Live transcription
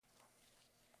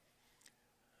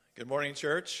Good morning,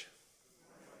 church.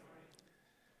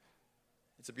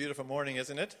 It's a beautiful morning,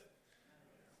 isn't it?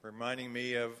 Reminding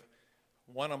me of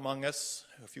one among us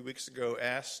who a few weeks ago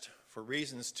asked for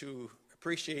reasons to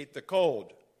appreciate the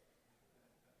cold.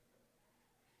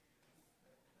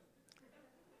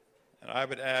 And I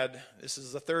would add, this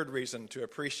is the third reason to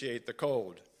appreciate the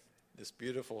cold, this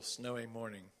beautiful snowy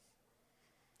morning.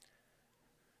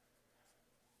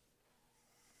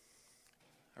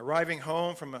 Arriving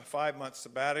home from a 5-month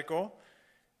sabbatical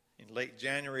in late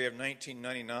January of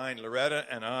 1999, Loretta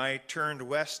and I turned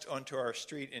west onto our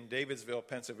street in Davidsville,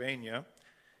 Pennsylvania,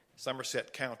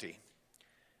 Somerset County.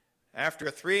 After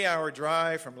a 3-hour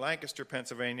drive from Lancaster,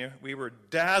 Pennsylvania, we were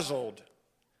dazzled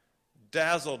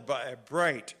by a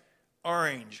bright,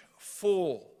 orange,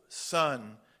 full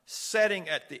sun setting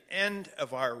at the end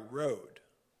of our road.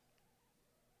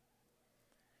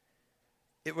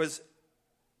 It was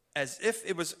as if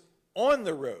it was on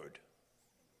the road,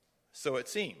 so it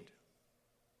seemed,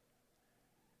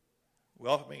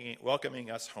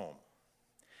 welcoming us home.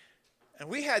 And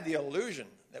we had the illusion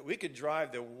that we could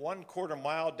drive the 1/4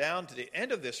 mile down to the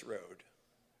end of this road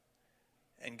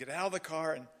and get out of the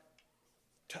car and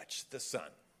touch the sun.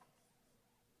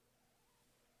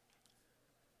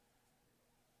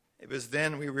 It was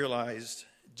then we realized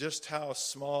just how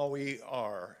small we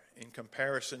are in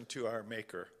comparison to our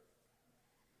Maker.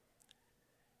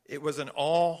 It was an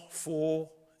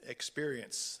all-full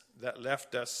experience that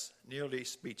left us nearly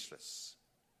speechless.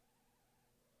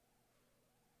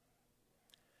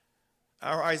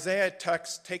 Our Isaiah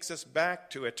text takes us back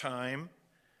to a time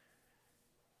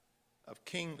of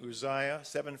King Uzziah,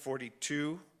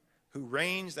 742, who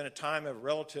reigns in a time of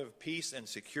relative peace and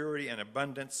security and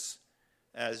abundance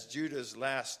as Judah's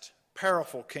last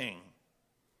powerful king.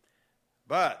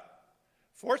 But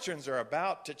fortunes are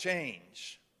about to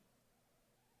change.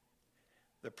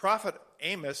 The prophet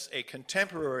Amos, a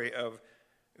contemporary of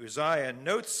Uzziah,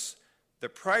 notes the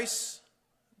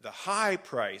high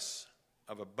price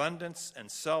of abundance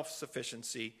and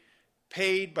self-sufficiency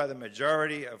paid by the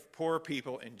majority of poor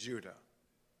people in Judah,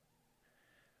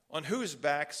 on whose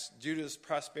backs Judah's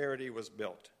prosperity was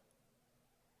built.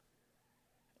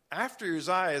 After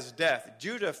Uzziah's death,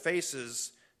 Judah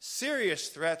faces serious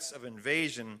threats of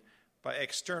invasion by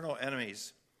external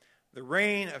enemies. The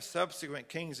reign of subsequent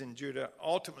kings in Judah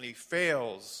ultimately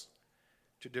fails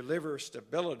to deliver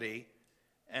stability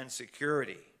and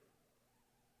security.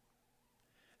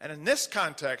 And in this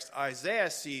context, Isaiah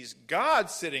sees God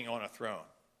sitting on a throne.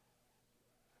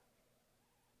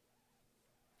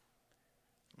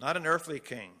 Not an earthly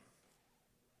king.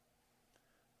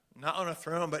 Not on a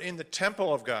throne, but in the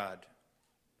temple of God.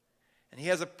 And he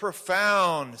has a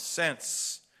profound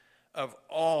sense of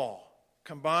awe,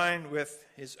 combined with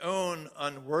his own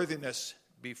unworthiness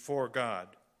before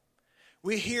God.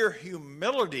 We hear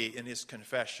humility in his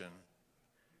confession.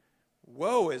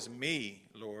 Woe is me,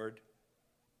 Lord.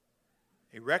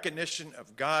 A recognition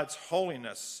of God's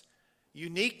holiness,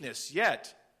 uniqueness,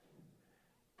 yet,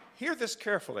 hear this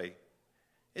carefully.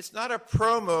 It's not a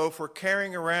promo for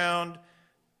carrying around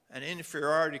an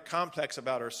inferiority complex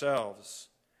about ourselves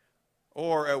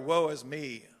or a woe is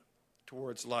me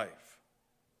towards life.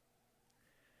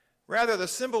 Rather, the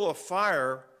symbol of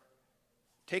fire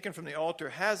taken from the altar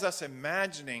has us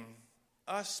imagining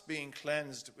us being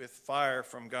cleansed with fire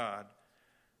from God,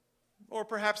 or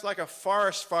perhaps like a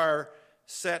forest fire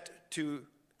set to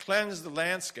cleanse the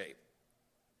landscape,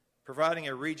 providing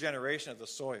a regeneration of the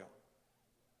soil.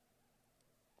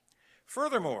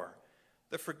 Furthermore,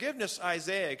 the forgiveness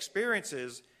Isaiah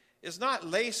experiences is not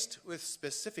laced with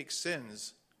specific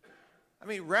sins.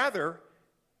 Rather,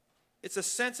 it's a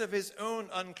sense of his own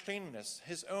uncleanness,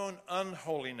 his own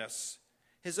unholiness,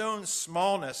 his own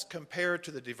smallness compared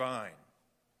to the divine.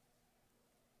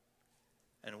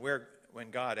 And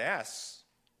when God asks,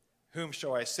 "Whom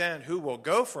shall I send? Who will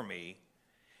go for me?"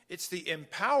 it's the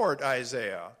empowered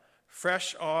Isaiah,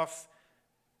 fresh off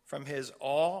from his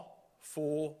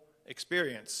all-full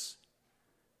experience,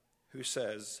 who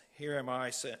says, "Here am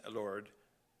I, Lord.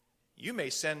 You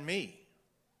may send me.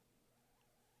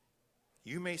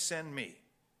 You may send me."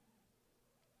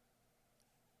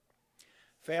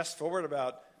 Fast forward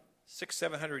about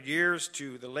 600-700 years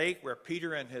to the lake where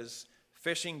Peter and his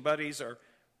fishing buddies are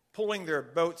pulling their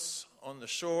boats on the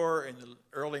shore in the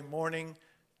early morning,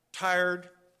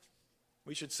 tired,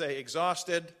 we should say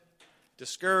exhausted,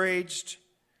 discouraged,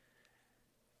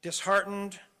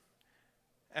 disheartened,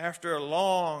 after a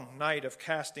long night of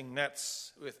casting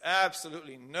nets with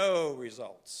absolutely no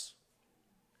results.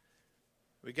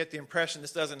 We get the impression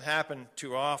this doesn't happen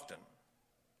too often.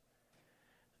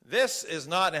 This is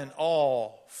not an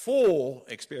all full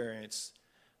experience,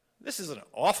 This is an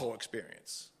awful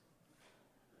experience.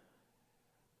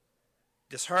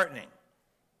 Disheartening.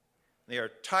 They are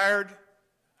tired,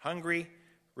 hungry,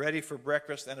 ready for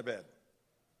breakfast and a bed.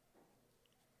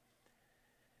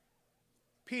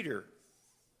 Peter,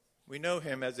 we know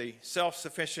him as a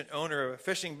self-sufficient owner of a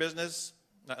fishing business,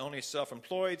 not only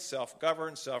self-employed,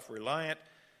 self-governed, self-reliant,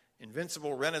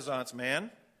 invincible Renaissance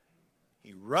man.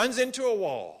 He runs into a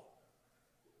wall.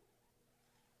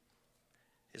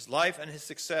 His life and his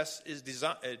success is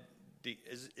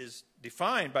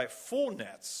defined by full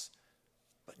nets,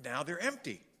 but now they're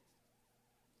empty.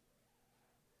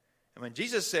 And when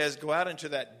Jesus says, go out into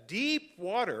that deep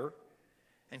water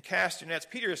and cast your nets,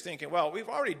 Peter is thinking, well, we've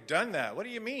already done that. What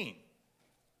do you mean?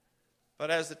 But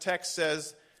as the text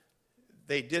says,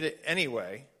 they did it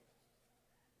anyway.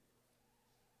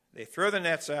 They throw the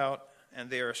nets out, and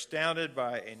they are astounded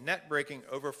by a net-breaking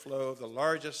overflow of the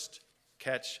largest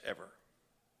catch ever.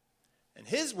 And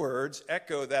his words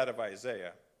echo that of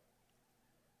Isaiah.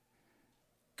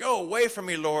 Go away from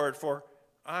me, Lord, for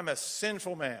I'm a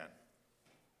sinful man.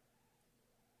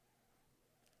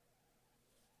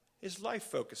 His life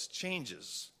focus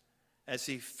changes as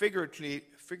he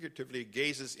figuratively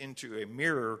gazes into a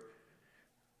mirror.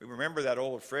 We remember that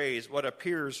old phrase, what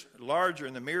appears larger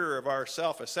in the mirror of our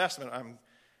self-assessment, I'm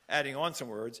adding on some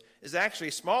words, is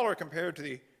actually smaller compared to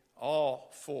the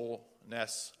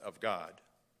all-fullness of God.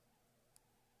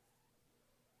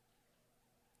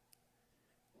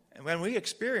 And when we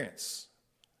experience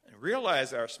and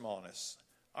realize our smallness,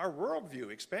 our worldview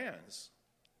expands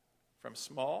from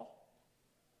small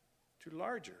to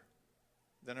larger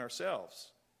than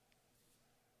ourselves.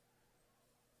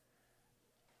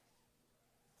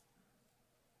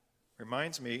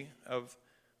 Reminds me of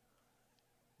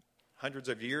hundreds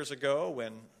of years ago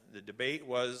when the debate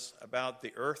was about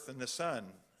the earth and the sun,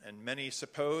 and many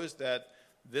supposed that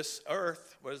this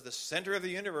earth was the center of the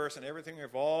universe and everything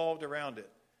revolved around it.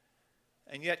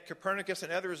 And yet Copernicus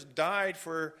and others died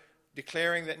for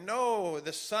declaring that no,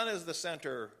 the sun is the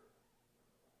center,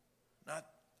 not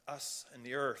us and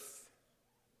the earth.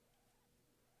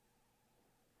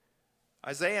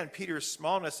 Isaiah and Peter's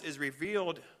smallness is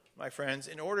revealed, my friends,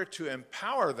 in order to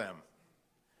empower them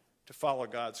to follow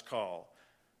God's call.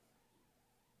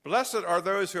 Blessed are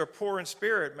those who are poor in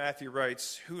spirit, Matthew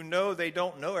writes, who know they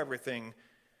don't know everything,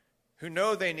 who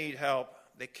know they need help.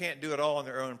 They can't do it all in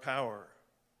their own power.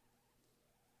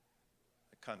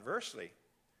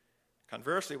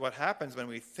 Conversely, what happens when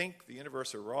we think the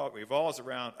universe revolves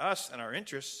around us and our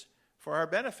interests for our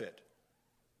benefit?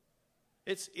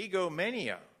 It's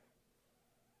egomania.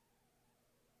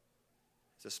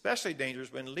 It's especially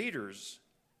dangerous when leaders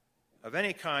of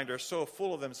any kind are so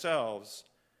full of themselves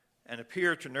and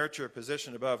appear to nurture a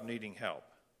position above needing help.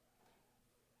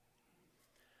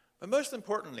 But most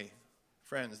importantly,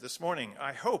 friends, this morning,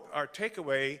 I hope our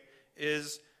takeaway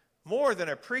is more than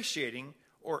appreciating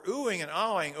or oohing and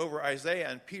ahhing over Isaiah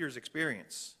and Peter's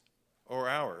experience, or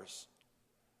ours.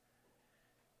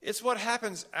 It's what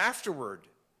happens afterward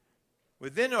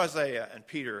within Isaiah and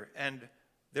Peter and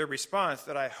their response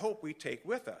that I hope we take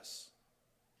with us.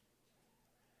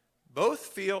 Both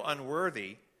feel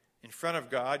unworthy in front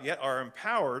of God, yet are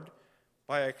empowered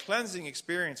by a cleansing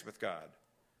experience with God.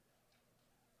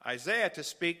 Isaiah to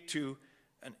speak to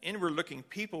an inward-looking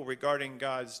people regarding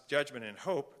God's judgment and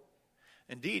hope.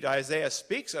 Indeed, Isaiah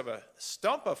speaks of a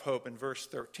stump of hope in verse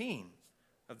 13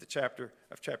 of chapter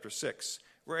 6,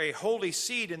 where a holy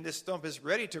seed in this stump is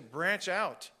ready to branch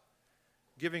out,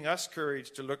 giving us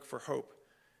courage to look for hope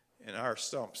in our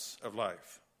stumps of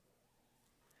life.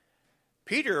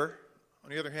 Peter, on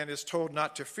the other hand, is told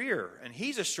not to fear, and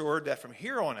he's assured that from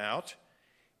here on out,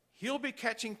 he'll be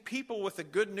catching people with the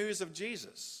good news of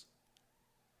Jesus.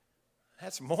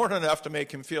 That's more than enough to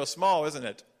make him feel small, isn't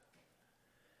it?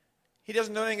 He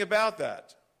doesn't know anything about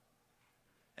that.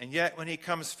 And yet when he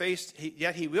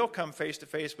will come face to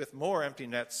face with more empty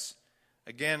nets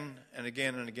again and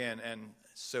again and again, and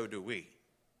so do we.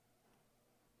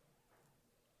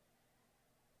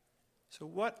 So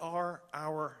what are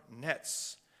our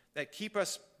nets that keep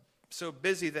us so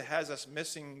busy that has us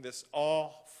missing this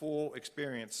all-full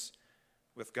experience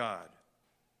with God?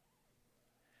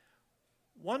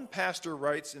 One pastor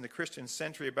writes in the Christian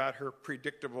Century about her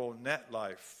predictable net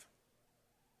life.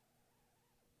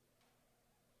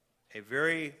 A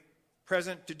very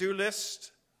present to-do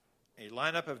list, a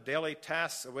lineup of daily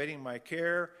tasks awaiting my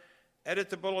care, edit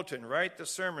the bulletin, write the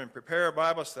sermon, prepare a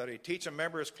Bible study, teach a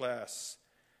members class,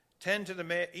 tend to the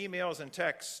emails and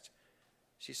text.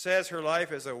 She says her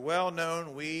life is a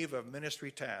well-known weave of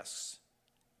ministry tasks.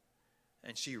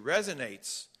 And she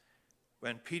resonates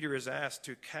when Peter is asked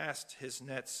to cast his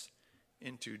nets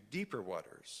into deeper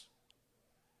waters.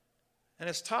 And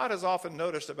as Todd has often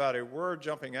noticed about a word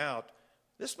jumping out,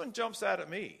 this one jumps out at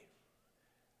me.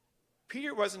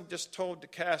 Peter wasn't just told to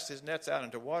cast his nets out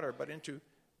into water, but into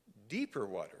deeper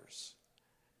waters,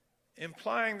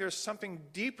 implying there's something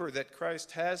deeper that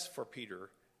Christ has for Peter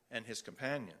and his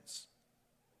companions.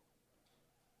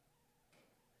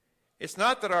 It's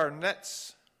not that our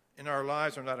nets in our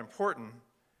lives are not important.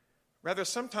 Rather,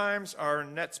 sometimes our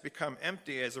nets become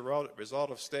empty as a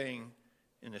result of staying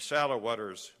in the shallow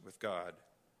waters with God.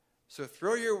 So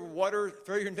throw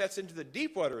your nets into the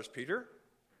deep waters, Peter.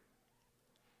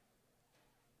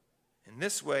 In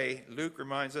this way, Luke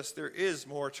reminds us there is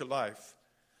more to life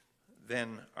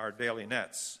than our daily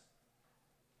nets.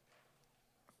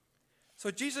 So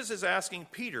Jesus is asking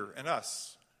Peter and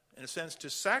us, in a sense, to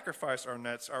sacrifice our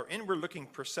nets, our inward-looking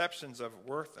perceptions of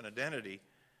worth and identity,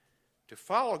 to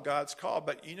follow God's call.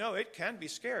 But it can be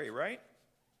scary, right?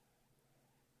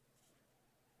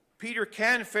 Peter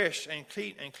can fish and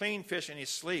clean fish in his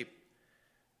sleep,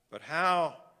 but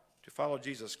how to follow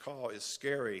Jesus' call is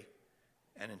scary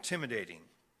and intimidating.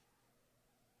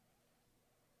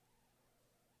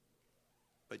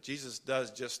 But Jesus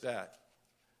does just that,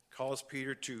 calls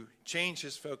Peter to change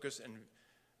his focus and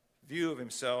view of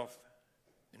himself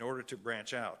in order to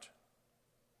branch out.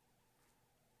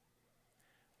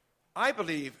 I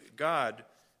believe God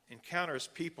encounters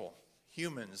people,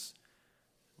 humans,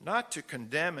 not to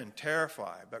condemn and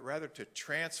terrify, but rather to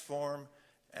transform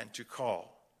and to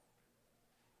call.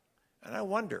 And I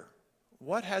wonder,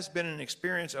 what has been an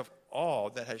experience of awe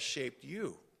that has shaped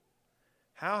you?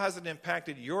 How has it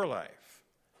impacted your life?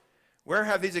 Where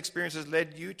have these experiences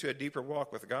led you to a deeper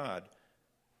walk with God?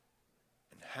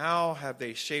 And how have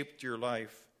they shaped your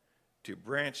life to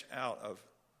branch out of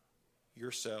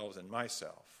yourselves and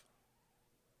myself?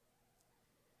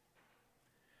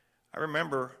 I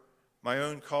remember my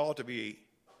own call to be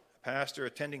a pastor.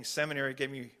 Attending seminary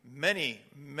gave me many,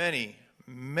 many,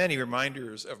 many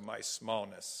reminders of my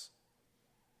smallness.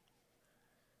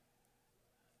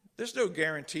 There's no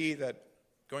guarantee that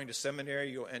going to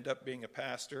seminary you'll end up being a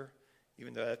pastor,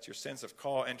 even though that's your sense of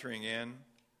call entering in.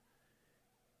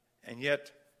 And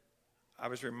yet, I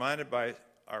was reminded by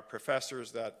our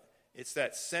professors that it's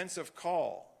that sense of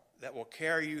call that will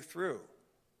carry you through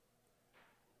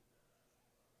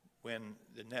when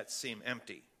the nets seem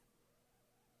empty.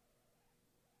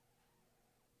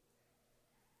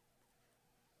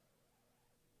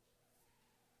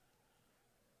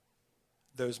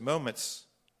 Those moments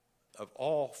of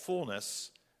all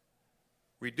fullness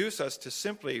reduce us to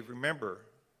simply remember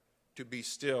to be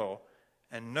still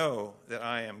and know that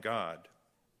I am God.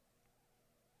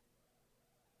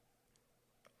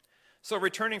 So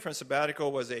returning from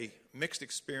sabbatical was a mixed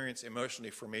experience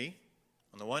emotionally for me.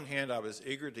 On the one hand, I was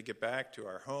eager to get back to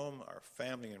our home, our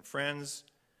family and friends,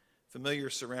 familiar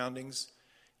surroundings.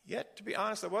 Yet, to be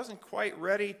honest, I wasn't quite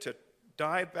ready to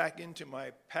dive back into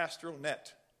my pastoral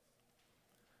net.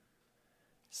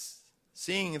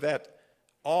 Seeing that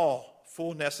all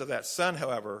fullness of that sun,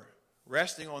 however,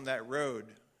 resting on that road,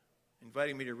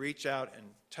 inviting me to reach out and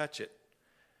touch it,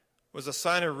 was a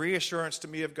sign of reassurance to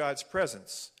me of God's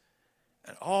presence.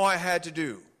 And all I had to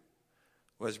do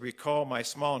was recall my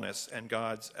smallness and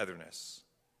God's otherness.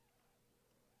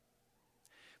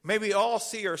 May we all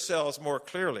see ourselves more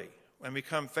clearly when we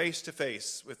come face to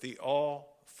face with the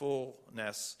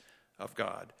all-fullness of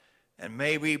God. And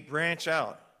may we branch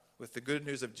out with the good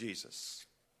news of Jesus,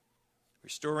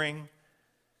 restoring,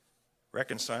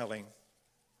 reconciling,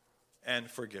 and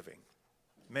forgiving.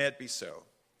 May it be so.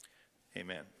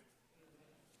 Amen.